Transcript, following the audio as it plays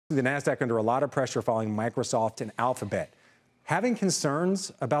The NASDAQ under a lot of pressure following Microsoft and Alphabet. Having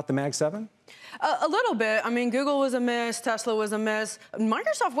concerns about the Mag 7? A little bit. I mean, Google was a miss, Tesla was a miss.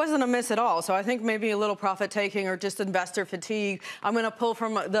 Microsoft wasn't a miss at all. So I think maybe a little profit taking or just investor fatigue. I'm going to pull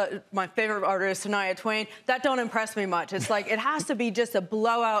from my favorite artist, Shania Twain. That don't impress me much. It's like it has to be just a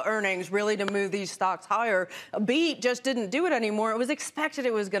blowout earnings really to move these stocks higher. A beat just didn't do it anymore. It was expected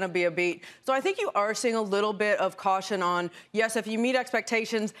it was going to be a beat. So I think you are seeing a little bit of caution on, yes, if you meet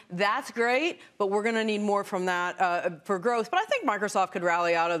expectations, that's great, but we're going to need more from that for growth. But I think Microsoft could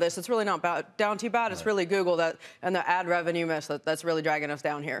rally out of this. It's really not down too bad. It's really Google and the ad revenue miss that's really dragging us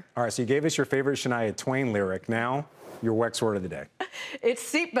down here. All right, so you gave us your favorite Shania Twain lyric. Now, your WEX word of the day. It's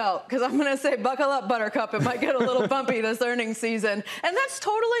seatbelt, because I'm going to say buckle up, Buttercup. It might get a little bumpy this earnings season. And that's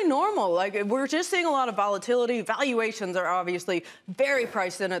totally normal. Like, we're just seeing a lot of volatility. Valuations are obviously very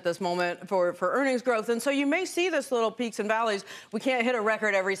priced in at this moment for earnings growth. And so you may see this little peaks and valleys. We can't hit a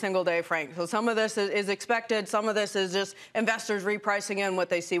record every single day, Frank. So some of this is expected. Some of this is just investors repricing in what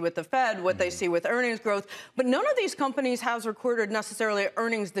they see with the Fed, what they see with earnings growth. But none of these companies has recorded necessarily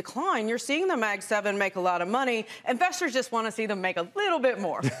earnings decline. You're seeing the Mag 7 make a lot of money. Investors just want to see them make a little bit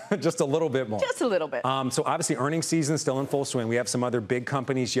more. Just a little bit more. Just a little bit. So obviously earnings season is still in full swing. We have some other big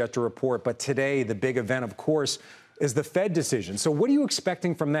companies yet to report. But today, the big event, of course, is the Fed decision. So what are you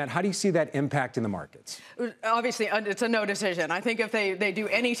expecting from that? How do you see that impacting the markets? Obviously, it's a no decision. I think if they do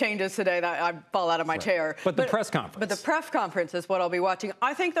any changes today, that I fall out of my chair. But the press conference. But the press conference is what I'll be watching.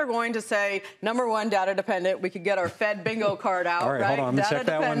 I think they're going to say, number one, data dependent. We could get our Fed bingo card out. All right, hold on. Let me check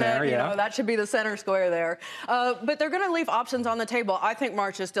that one there. Yeah. You know, that should be the center square there. But they're going to leave options on the table. I think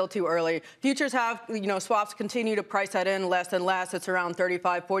March is still too early. Futures have, swaps continue to price that in less and less. It's around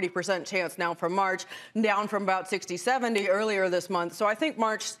 35-40% chance now for March, down from about 60-70 earlier this month. So I think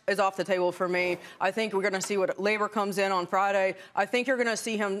March is off the table for me. I think we're going to see what labor comes in on Friday. I think you're going to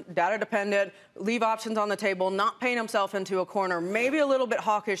see him data dependent, leave options on the table, not paint himself into a corner, maybe a little bit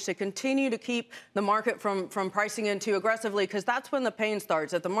hawkish to continue to keep the market from pricing in too aggressively, because that's when the pain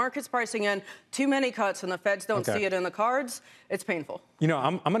starts. If the market's pricing in too many cuts and the Feds don't see it in the cards, it's painful.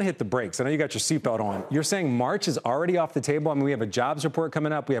 I'm going to hit the brakes. I know you got your seatbelt on. You're saying March is already off the table? I mean, we have a jobs report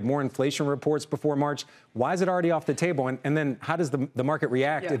coming up. We have more inflation reports before March. Why is it already off the table? And then how does the market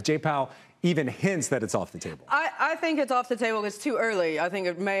react if Jay Powell even hints that it's off the table? I think it's off the table. It's too early. I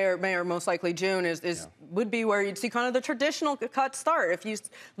think May or most likely June would be where you'd see kind of the traditional cuts start. If you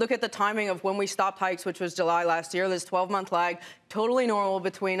look at the timing of when we stopped hikes, which was July last year, there's 12-month lag, totally normal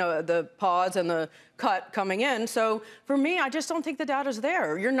between the pause and the cut coming in. So for me, I just don't think the data's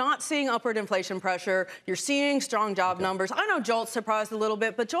there. You're not seeing upward inflation pressure. You're seeing strong job numbers. I know JOLT's surprised a little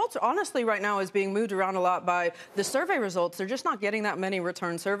bit, but JOLT's honestly right now is being moved around a lot by the survey results. They're just not getting that many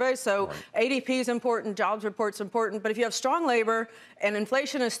return surveys. So ADP is important, jobs report's important, but if you have strong labor and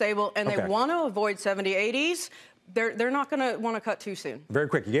inflation is stable and they want to avoid 70-80s, they're not going to want to cut too soon. Very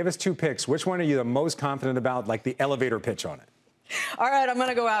quick. You gave us two picks. Which one are you the most confident about, like the elevator pitch on it? All right, I'm going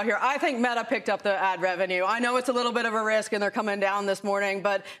to go out here. I think Meta picked up the ad revenue. I know it's a little bit of a risk, and they're coming down this morning,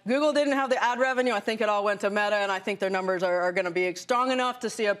 but Google didn't have the ad revenue. I think it all went to Meta, and I think their numbers are going to be strong enough to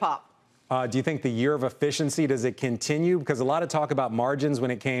see a pop. Do you think the year of efficiency, does it continue? Because a lot of talk about margins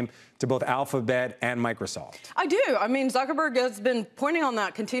when it came to both Alphabet and Microsoft. I do. I mean, Zuckerberg has been pointing on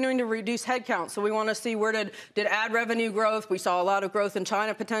that, continuing to reduce headcount. So we want to see where did ad revenue growth. We saw a lot of growth in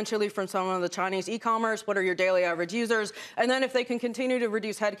China potentially from some of the Chinese e-commerce. What are your daily average users? And then if they can continue to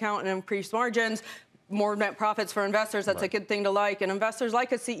reduce headcount and increase margins, more net profits for investors, that's a good thing to like. And investors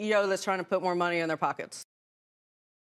like a CEO that's trying to put more money in their pockets.